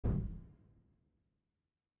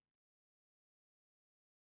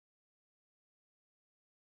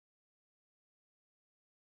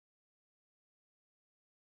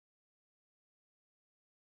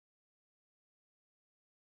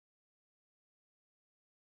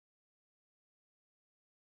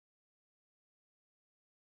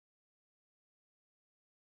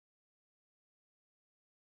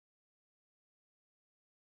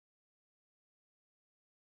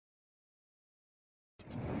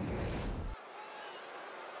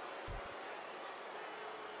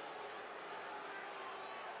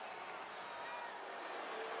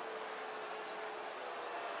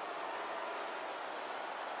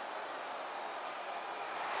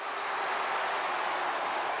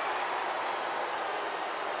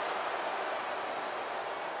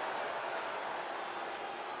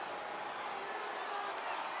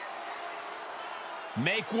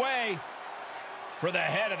Make way for the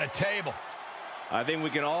head of the table. I think we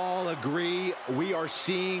can all agree we are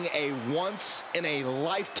seeing a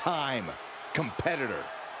once-in-a-lifetime competitor.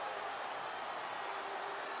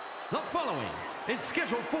 The following is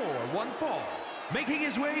scheduled for one fall, making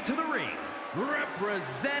his way to the ring,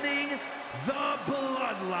 representing the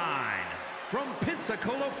Bloodline, from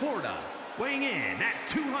Pensacola, Florida, weighing in at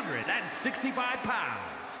 265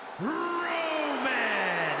 pounds,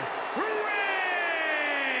 Roman Reigns!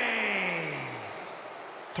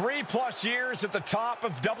 3+ years at the top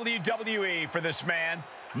of WWE for this man.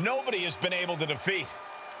 Nobody has been able to defeat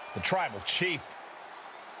the Tribal Chief.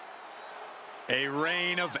 A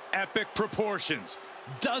reign of epic proportions.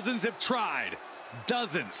 Dozens have tried.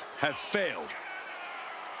 Dozens have failed.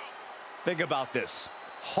 Think about this.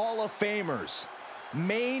 Hall of Famers,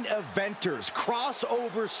 main eventers,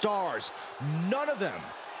 crossover stars. None of them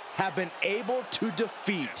have been able to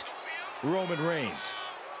defeat Roman Reigns.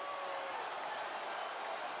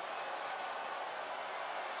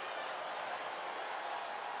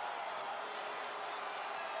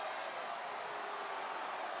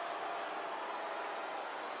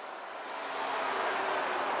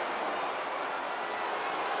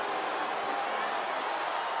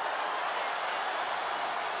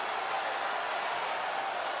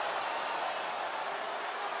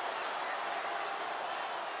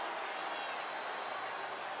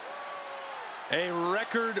 A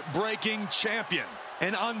record-breaking champion,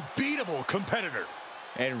 an unbeatable competitor.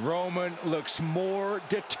 And Roman looks more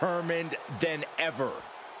determined than ever.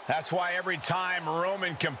 That's why every time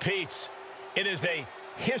Roman competes, it is a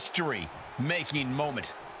history-making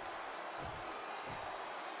moment.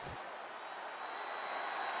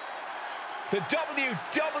 The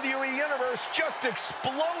WWE Universe just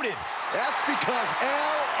exploded. That's because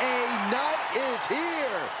LA Knight is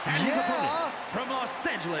here. And his opponent from Los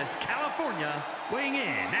Angeles, California, weighing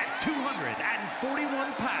in at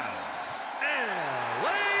 241 pounds,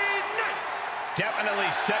 LA Knight.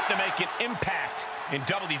 Definitely set to make an impact in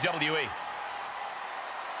WWE.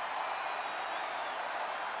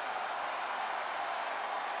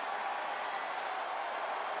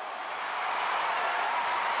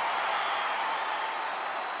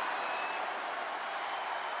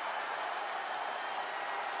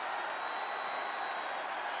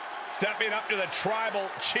 Stepping up to the Tribal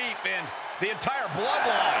Chief and the entire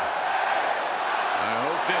Bloodline. I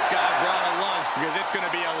hope this guy brought a lunch because it's going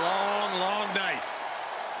to be a long, long night.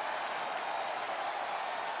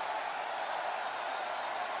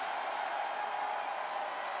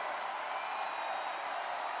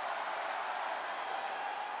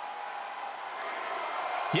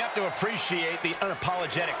 You have to appreciate the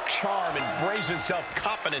unapologetic charm and brazen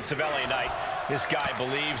self-confidence of LA Knight. This guy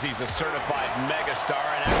believes he's a certified megastar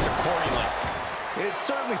and acts accordingly. It's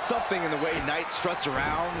certainly something in the way Knight struts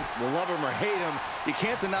around. Love him or hate him, you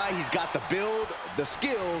can't deny he's got the build, the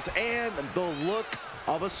skills, and the look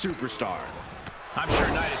of a superstar. I'm sure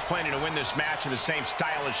Knight is planning to win this match in the same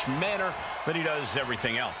stylish manner that he does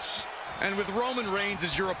everything else. And with Roman Reigns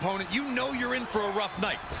as your opponent, you know you're in for a rough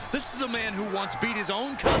night. This is a man who once beat his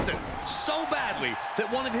own cousin so badly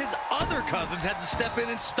that one of his other cousins had to step in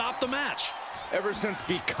and stop the match. Ever since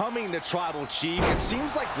becoming the Tribal Chief, it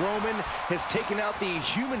seems like Roman has taken out the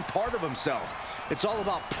human part of himself. It's all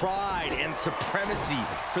about pride and supremacy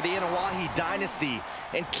for the Anoa'i dynasty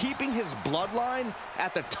and keeping his bloodline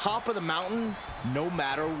at the top of the mountain no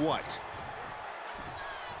matter what.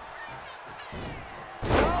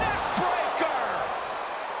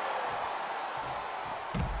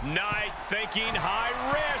 Knight thinking high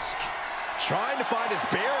risk. Trying to find his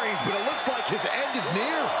bearings, but it looks like his end is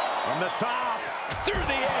near. From the top, through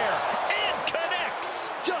the air, and connects.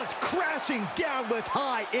 Just crashing down with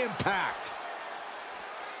high impact.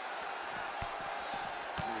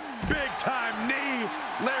 Big time knee,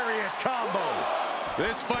 lariat combo.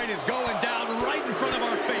 This fight is going down right in front of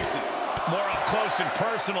our faces. More up close and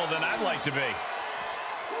personal than I'd like to be.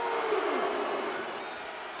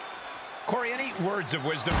 Corey, any words of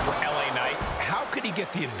wisdom for LA Knight? How could he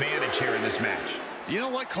get the advantage here in this match? You know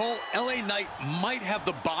what, Cole? LA Knight might have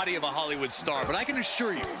the body of a Hollywood star, but I can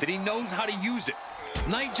assure you that he knows how to use it.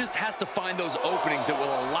 Knight just has to find those openings that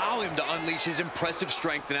will allow him to unleash his impressive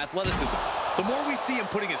strength and athleticism. The more we see him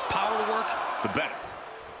putting his power to work, the better.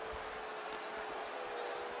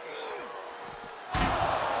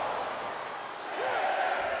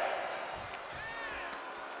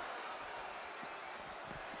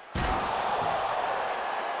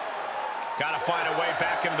 Got to find a way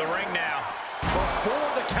back into the ring now. Before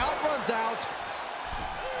the count runs out.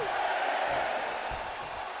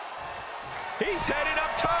 He's heading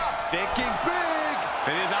up top. Thinking big.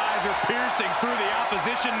 And his eyes are piercing through the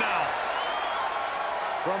opposition now.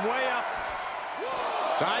 From way up.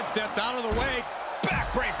 Sidestepped out of the way.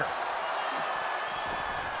 Backbreaker.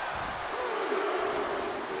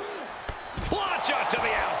 Plancha to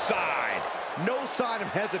the outside. No sign of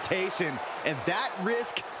hesitation, and that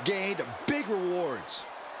risk gained big rewards.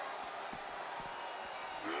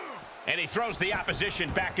 And he throws the opposition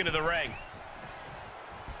back into the ring.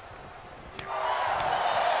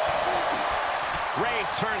 Reigns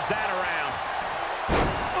turns that around.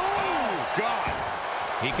 Oh, God.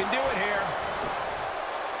 He can do it here.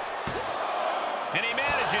 And he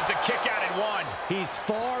manages to kick out at one. He's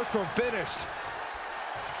far from finished.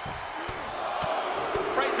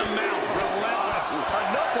 Right in the mouth. Relentless.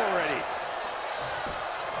 Enough already.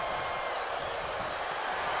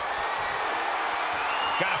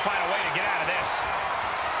 Got to find a way to get out of this.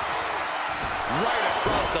 Right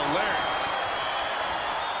across the larynx.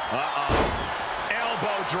 Uh-oh.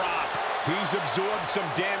 Elbow drop. He's absorbed some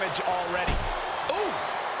damage already. Ooh,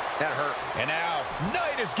 that hurt. And now,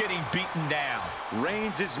 Knight is getting beaten down.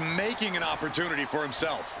 Reigns is making an opportunity for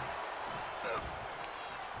himself.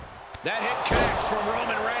 That hit connects from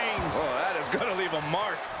Roman Reigns. Oh, that is going to leave a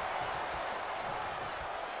mark.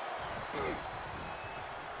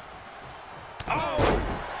 Oh!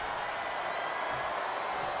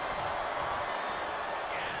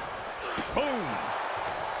 Boom!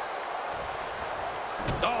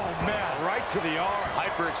 Oh, man, right to the arm.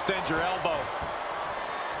 Hyperextend your elbow.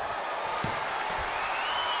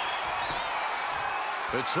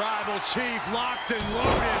 The Tribal Chief locked and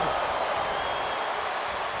loaded.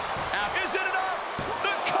 Is it enough?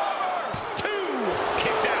 The cover! 2!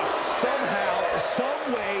 Kicks out. Somehow,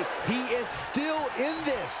 some way, he is still in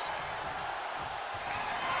this.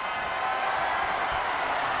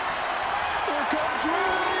 Here comes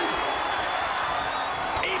Reigns.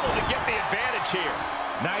 Able to get the advantage here.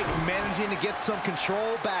 Knight managing to get some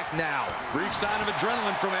control back now. Brief sign of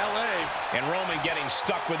adrenaline from LA. And Roman getting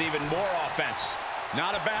stuck with even more offense.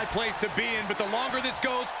 Not a bad place to be in, but the longer this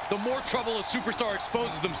goes, the more trouble a superstar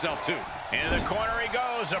exposes themselves to. Into the corner he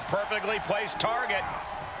goes, a perfectly placed target.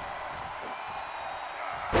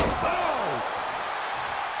 Oh!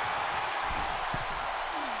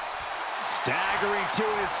 Staggering to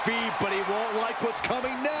his feet, but he won't like what's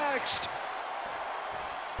coming next.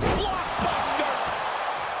 Blockbuster!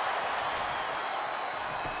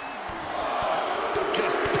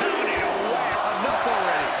 Just pounding away. Enough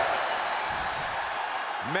already.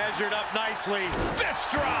 Measured up nicely. Fist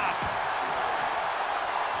drop!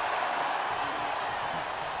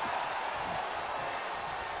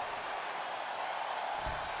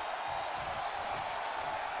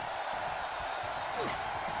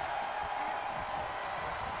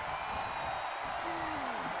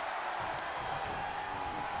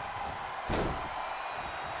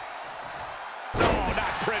 Oh,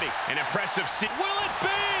 not pretty. An impressive scene. Will it be?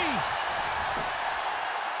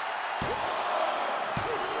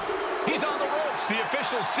 He's on the ropes. The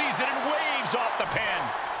official sees it and waves off the pin.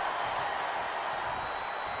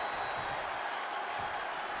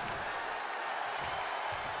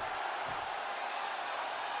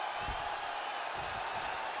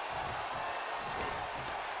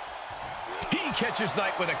 He catches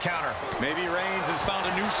Knight with a counter. Maybe Reigns has found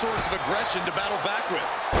a new source of aggression to battle back with.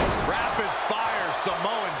 Rapid fire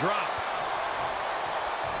Samoan drop.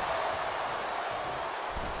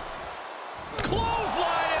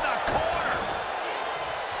 Clothesline in the corner.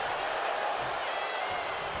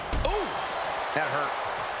 Ooh, that hurt.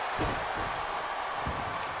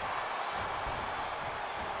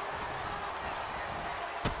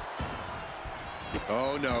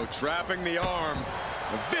 Oh no, trapping the arm.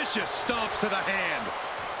 Vicious stomps to the hand.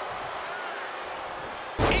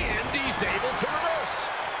 And he's able to reverse.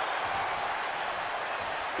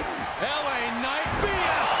 LA Knight,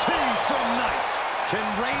 BFT from Knight. Can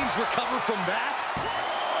Reigns recover from that?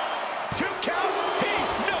 2 count.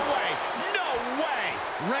 No way. No way.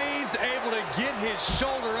 Reigns able to get his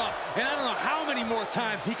shoulder up, and I don't know how many more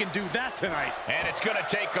times he can do that tonight. And it's going to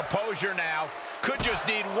take composure now. Could just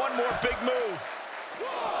need one more big move.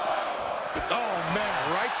 Oh,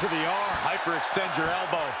 man, right to the arm. Hyperextend your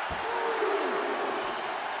elbow.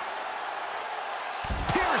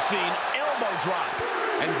 Piercing elbow drop.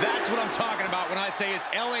 And that's what I'm talking about when I say it's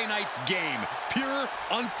LA Knight's game. Pure,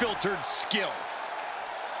 unfiltered skill.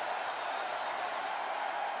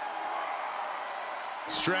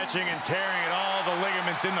 Stretching and tearing at all the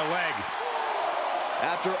ligaments in the leg.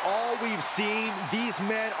 After all we've seen, these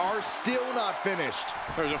men are still not finished.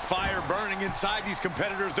 There's a fire burning inside these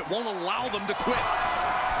competitors that won't allow them to quit.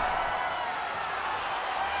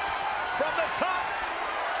 From the top.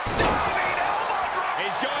 Diving elbow drop.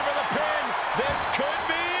 He's going for the pin. This could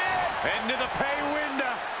be it. Into the pay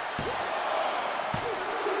window.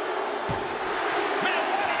 Man,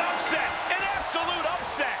 what an upset. An absolute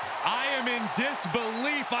upset. I am in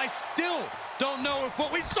disbelief. I still don't know if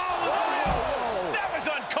what we saw was Whoa. That was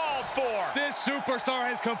uncalled for. This superstar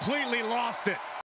has completely lost it.